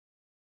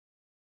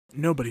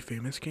Nobody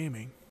Famous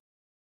Gaming.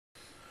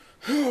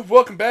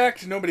 Welcome back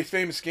to Nobody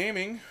Famous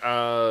Gaming.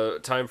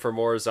 Time for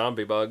more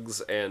zombie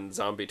bugs and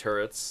zombie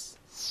turrets.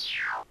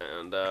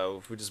 And,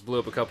 we just blew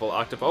up a couple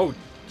octopus. Oh,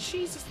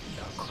 Jesus.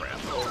 Oh, crap.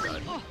 Oh,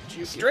 God.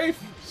 Strafe!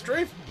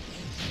 Strafe!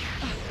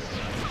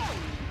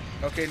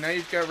 Okay, now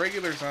you've got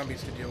regular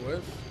zombies to deal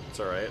with. It's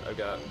alright. I've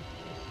got...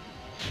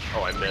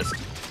 Oh, I missed.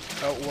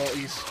 Oh, well,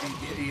 you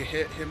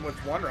hit him with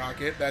one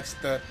rocket. That's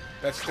the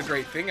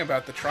great thing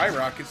about the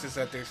tri-rockets is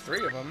that there's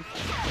 3 of them.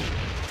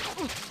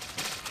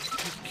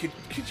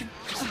 Could you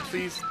just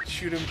please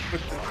shoot him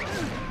with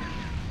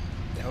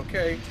the...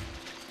 Okay,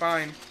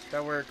 fine,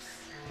 that works.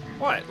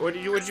 What? What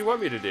did you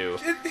want me to do?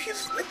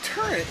 He's a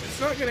turret. It's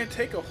not going to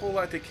take a whole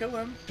lot to kill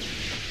him.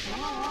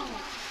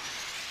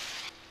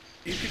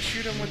 You could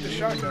shoot him with the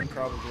shotgun,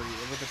 probably.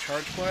 With the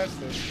charge blast,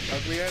 those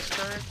ugly-ass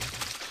turret.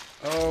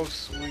 Oh,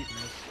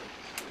 sweetness.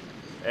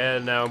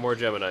 And now more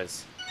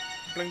Geminis.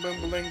 Bling, bling,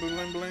 bling,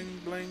 bling, bling,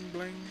 bling,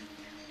 bling.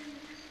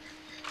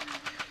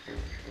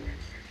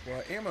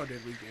 What ammo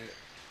did we get?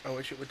 I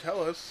wish it would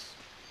tell us.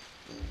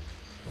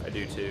 I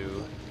do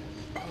too.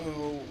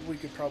 Oh, we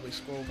could probably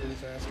scroll really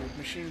faster.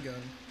 Machine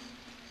gun.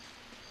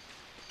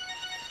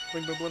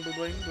 Bling, bling, bling, bling,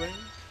 bling, bling.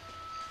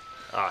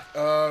 Ah.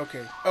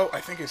 Okay. Oh, I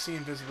think I see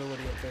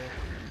invisibility up there.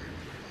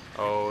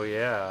 Oh,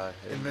 yeah.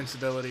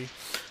 Invincibility.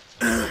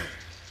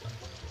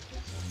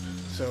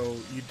 So,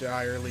 you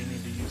direly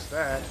need to use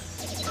that.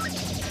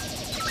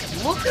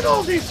 Look at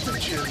all these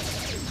bitches!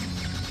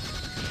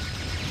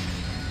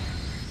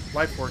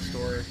 Life Force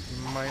door.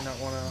 You might not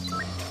want to...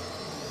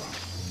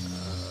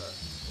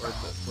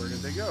 where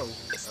did they go?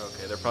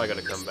 Okay, they're probably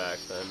gonna come back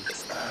then.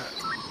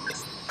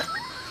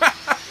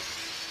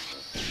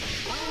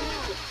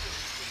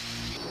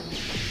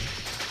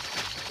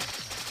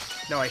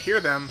 No, I hear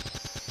them.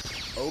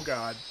 Oh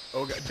god.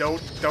 Oh god.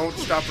 Don't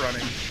stop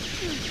running.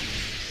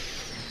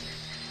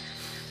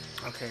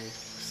 Okay,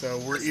 so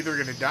we're either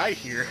gonna die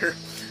here,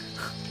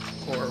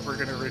 or we're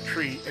gonna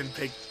retreat and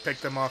pick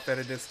them off at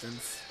a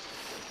distance.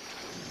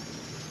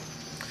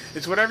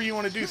 It's whatever you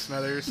want to do,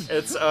 Smethers.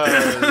 It's,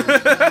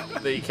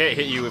 they can't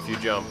hit you if you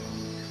jump.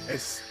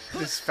 It's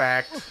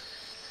fact.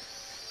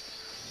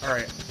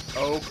 Alright.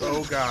 Oh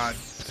god.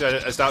 So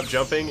I stopped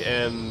jumping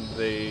and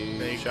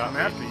they shot come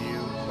me. after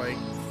you like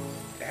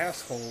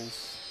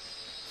assholes.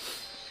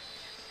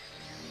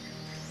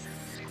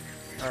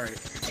 Alright.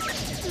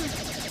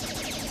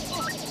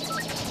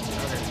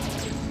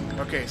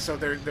 Okay, so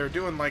they're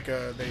doing like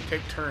they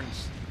take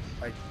turns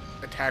like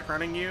attack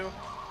running you.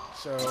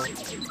 So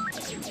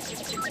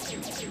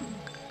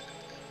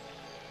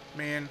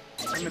man,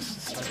 I miss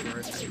the sniper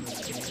rifle in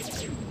this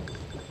game.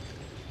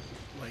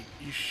 Like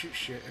you shoot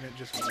shit and it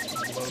just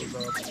blows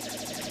up.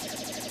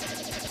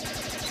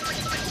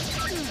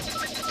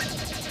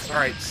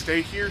 Alright,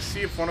 stay here,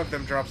 see if one of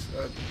them drops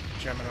a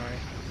Gemini.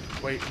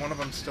 Wait, one of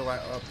them's still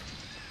up.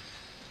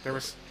 There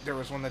was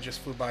one that just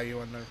flew by you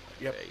on the...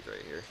 Yep. Yeah, he's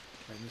right here.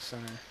 Right in the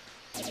center.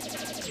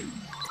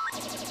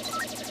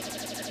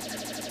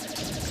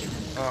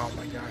 Oh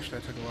my gosh,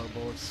 that took a lot of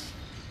bullets.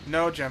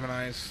 No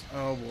Geminis.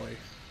 Oh boy.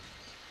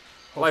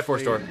 Life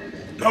Force door.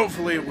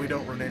 Hopefully we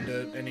don't run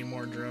into any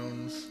more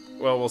drones.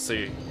 Well, we'll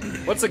see.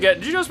 What's again?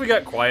 Did you notice we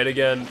got quiet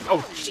again?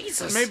 Oh,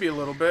 Jesus! Maybe a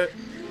little bit.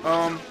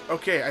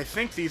 Okay, I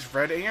think these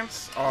red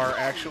ants are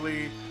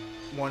actually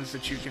ones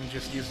that you can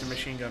just use the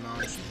machine gun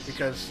on,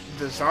 because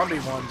the zombie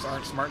ones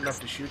aren't smart enough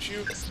to shoot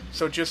you,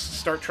 so just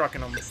start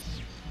trucking them.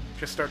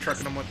 Just start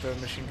trucking them with the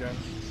machine gun.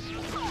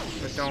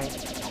 But don't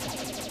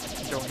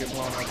get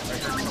blown up. I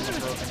heard someone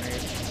throw a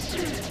grenade.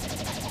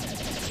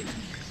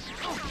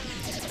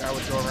 I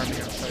would go around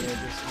the outside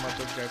edges and let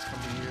those guys come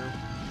to you.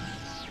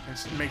 And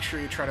make sure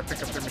you try to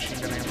pick up their machine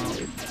gun ammo.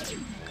 See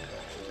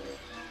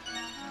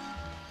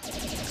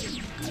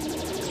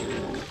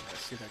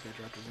that guy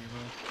dropped his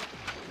ammo.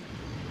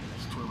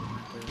 There's 2 of them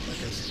right there. That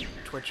guy's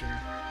twitching.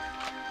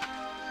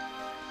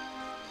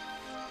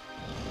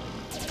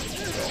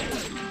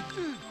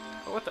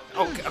 Oh, what the?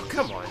 Oh,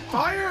 come on!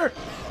 Fire!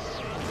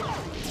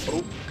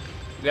 Oh.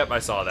 Yep, I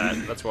saw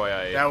that. That's why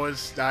I... That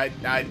was... I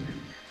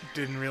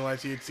didn't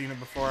realize you had seen it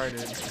before I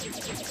did.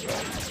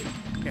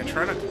 Yeah,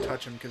 try not to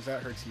touch him, because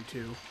that hurts you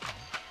too.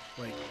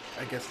 Like,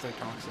 I guess they're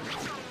toxic.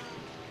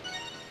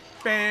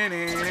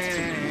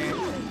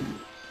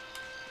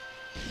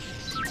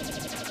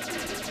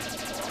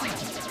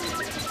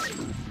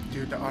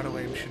 Dude, the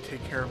auto-aim should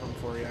take care of him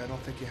for you. I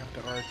don't think you have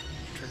to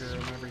R-trigger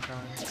him every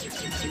time.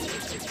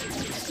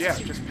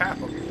 Just pap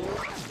him.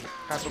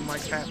 Pap him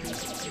like Pappy.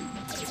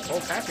 Oh,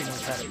 Pappy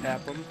knows how to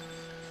pap him.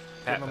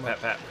 Pat.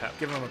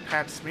 Give him a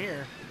pat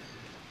smear.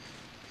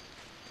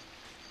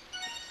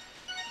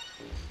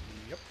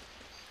 Yep.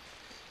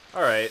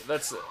 Alright,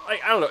 that's...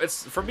 Like, I don't know,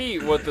 it's... For me,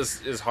 what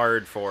this is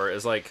hard for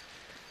is, like...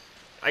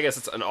 I guess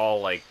it's an all,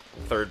 like,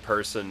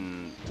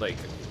 third-person, like...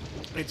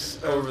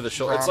 It's over the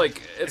shoulder. romp. It's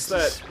like... It's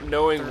that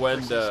knowing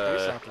when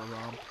to...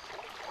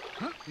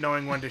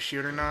 Knowing when to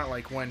shoot or not,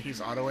 like when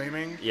he's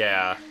auto-aiming.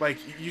 Yeah. Like,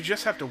 you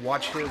just have to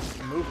watch his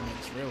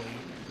movements, really.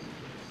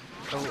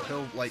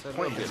 He'll like So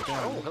point his gun.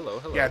 Oh,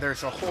 hello. Yeah,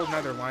 there's a whole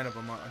nother line of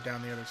them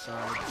down the other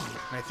side.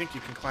 And I think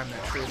you can climb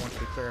that tree once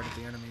we clear out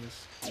the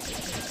enemies.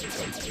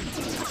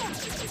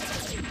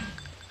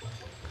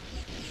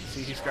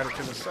 See, he's got it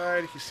to the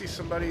side. He sees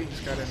somebody, he's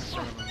got it in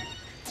front of him.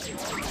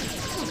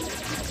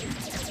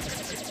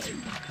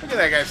 Look at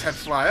that guy's head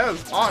fly. That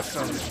was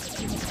awesome.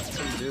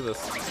 Let's do this.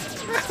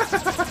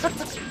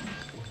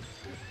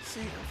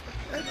 See,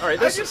 all right,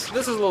 this is a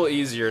little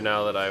easier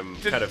now that I'm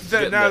kind of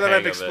getting now the that hang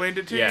I've of explained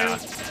it to yeah.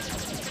 you.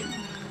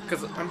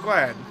 Because I'm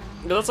glad.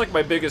 that's like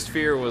my biggest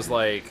fear was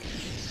like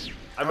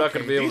I'm not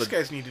going to be able These to.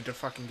 guys needed to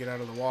fucking get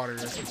out of the water.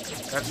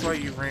 That's why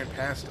you ran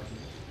past them.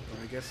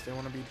 But I guess they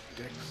want to be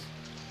dicks.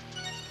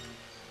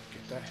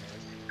 Get that head.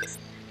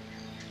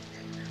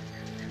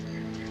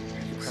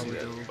 You See probably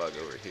that go bug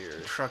over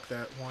here. truck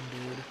that one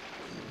dude.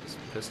 Just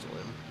pistol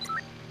him.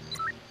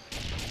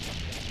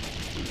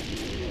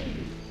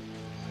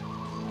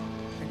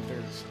 I think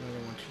there's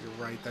another one to your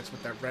right. That's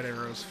what that red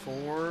arrow's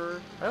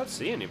for. I don't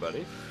see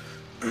anybody.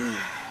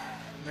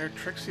 They're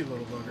tricksy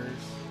little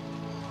buggers.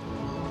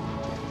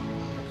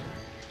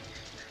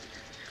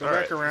 Go All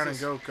back right, around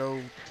this and is- go.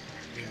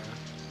 Yeah.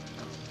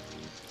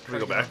 Can we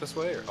go back this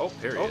way? Or oh,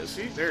 here he Oh, is.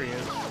 see, there he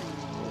is.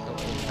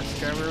 That's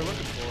the guy we were looking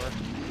for.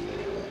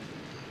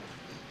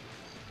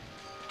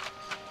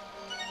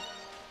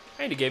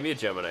 And he gave me a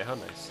Gemini. How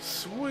nice.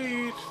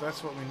 Sweet,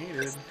 that's what we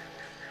needed.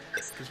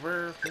 Because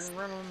we're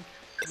running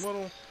a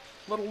little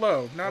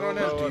low. Not on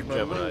Low empty, on but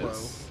a little low.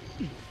 Geminis.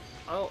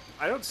 Oh,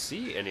 I don't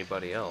see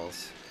anybody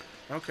else.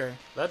 Okay.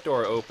 That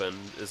door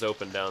is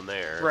open down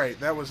there. Right,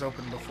 that was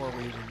open before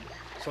we even...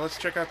 So let's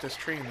check out this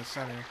tree in the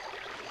center.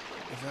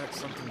 Is that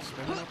something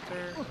spinning up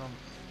there? I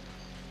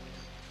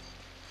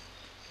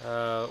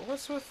don't...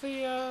 What's with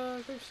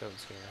the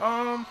gravestones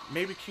here?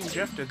 Maybe King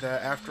Jeff did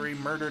that after he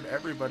murdered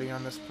everybody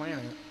on this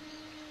planet.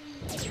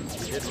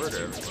 He did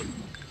murder everyone.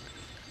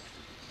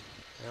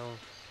 Well,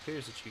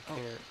 appears that you Oh,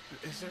 can't.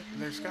 is there...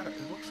 There's gotta...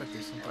 It looks like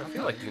there's something I up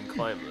feel like you can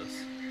climb this.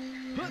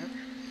 there.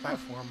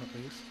 Platform, at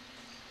least.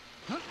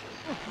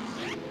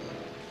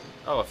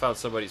 Oh, I found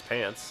somebody's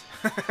pants.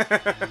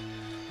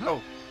 Oh,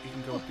 you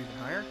can go up even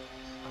higher?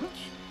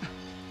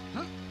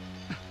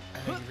 I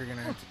think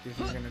if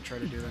you're gonna try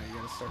to do that, you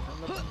gotta start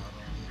from the bottom.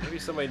 Maybe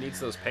somebody needs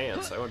those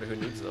pants. I wonder who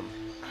needs them.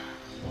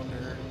 I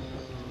wonder...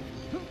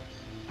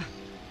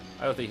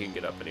 I don't think you can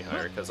get up any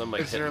higher because I'm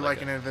like Is there hitting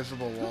like an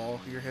invisible wall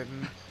you're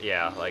hitting?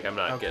 Yeah, like I'm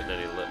not Okay. getting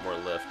any more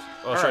lift.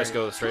 Oh, All should I just right.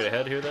 go straight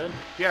ahead here then?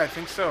 Yeah, I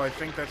think so. I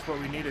think that's what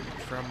we needed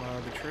from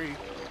the tree.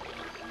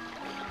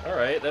 All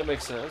right, that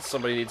makes sense.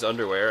 Somebody needs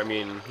underwear. I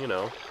mean, you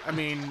know. I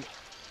mean,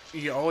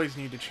 you always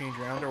need to change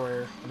your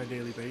underwear on a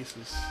daily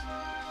basis.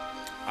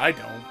 I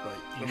don't, but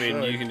you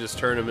should. You can just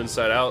turn them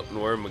inside out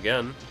and wear them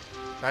again.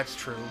 That's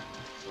true.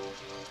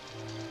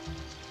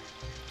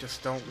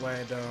 Just don't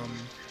let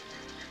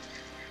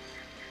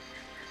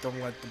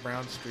the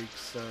brown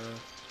streaks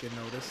get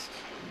noticed.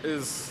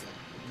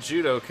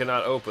 Judo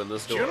cannot open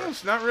this door.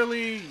 Juno's not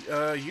really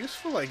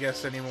useful, I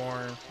guess,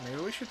 anymore.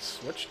 Maybe we should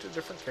switch to a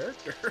different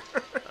character.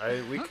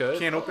 We could.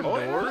 Can't open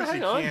yeah, doors. hang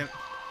you on. can't.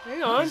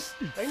 Hang on.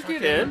 I can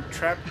get in.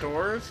 Trap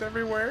doors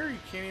everywhere. You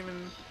can't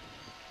even.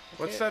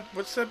 What's can't.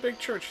 that big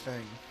church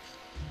thing?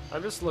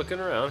 I'm just looking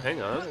around.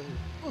 Hang on.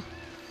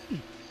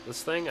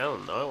 This thing, I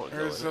don't know. I want to Or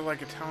go is in. there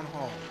like a town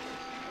hall?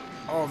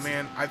 Oh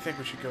man, I think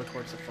we should go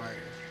towards the fire.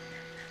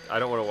 I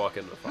don't want to walk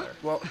into the fire.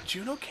 Well,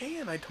 Juno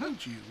can. I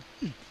told you.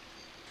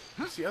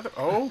 Who's the other?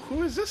 Oh,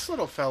 who is this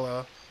little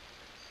fella?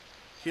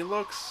 He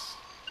looks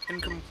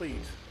incomplete.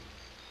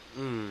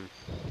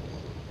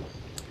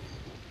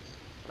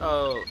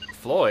 Oh,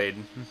 Floyd.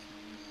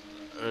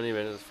 I don't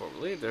even know this former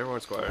lead.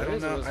 Everyone's quiet. I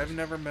don't know. I've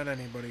never met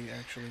anybody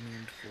actually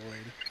named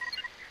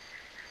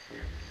Floyd.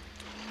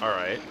 All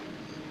right.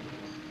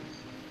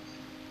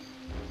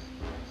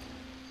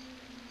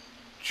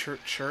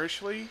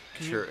 Churlishly?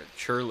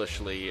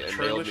 Churlishly and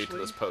nailed me to Churlishly?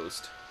 this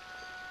post.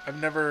 I've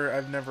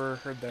never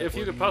heard that. If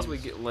you word could possibly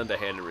used. lend a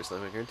hand to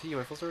Ruslan, I guarantee you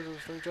my full service will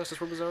bring justice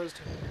for Bazaar's.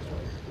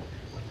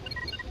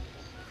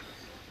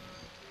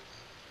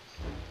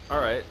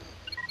 Alright.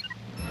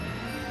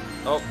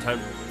 Oh, time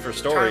for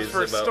stories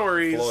for about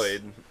stories.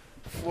 Floyd.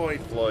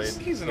 Floyd.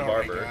 He's an the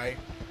alright barber. guy.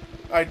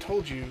 I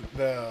told you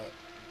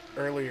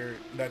earlier.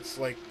 That's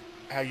like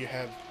how you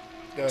have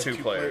the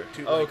Two-player.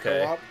 two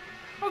Okay. co-op.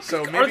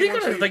 So Are maybe they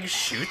once gonna we- like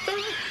shoot them?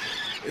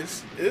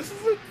 This is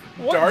a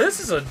What? dart. This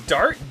is a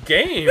dart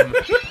game.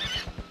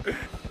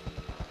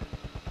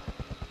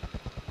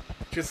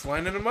 Just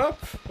lining them up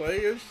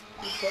like a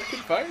fucking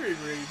firing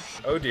range.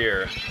 Oh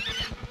dear.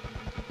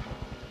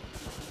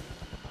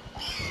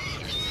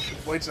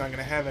 Floyd's not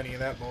gonna have any of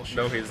that bullshit.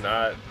 No, he's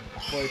not.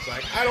 Floyd's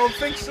like, I don't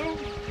think so,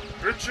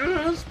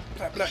 bitches.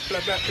 Blah blah blah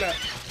blah blah.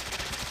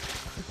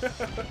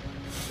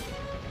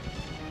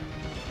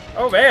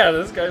 Oh man,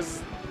 this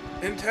guy's.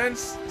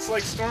 Intense. It's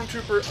like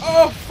Stormtrooper.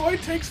 Oh,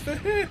 Floyd takes the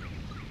hit.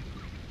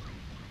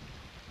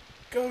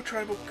 Go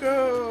tribal,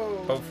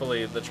 go.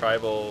 Hopefully the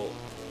tribal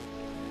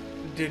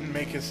Didn't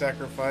make his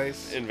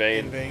sacrifice in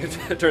vain. In vain.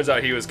 It turns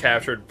out he was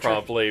captured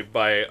promptly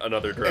by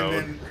another drone.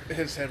 And then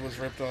his head was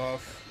ripped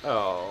off.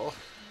 Oh.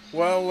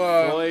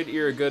 Well, Floyd,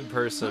 you're a good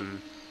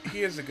person.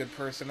 he is a good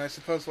person. I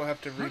suppose we'll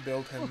have to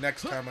rebuild him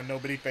next time on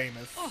Nobody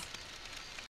Famous.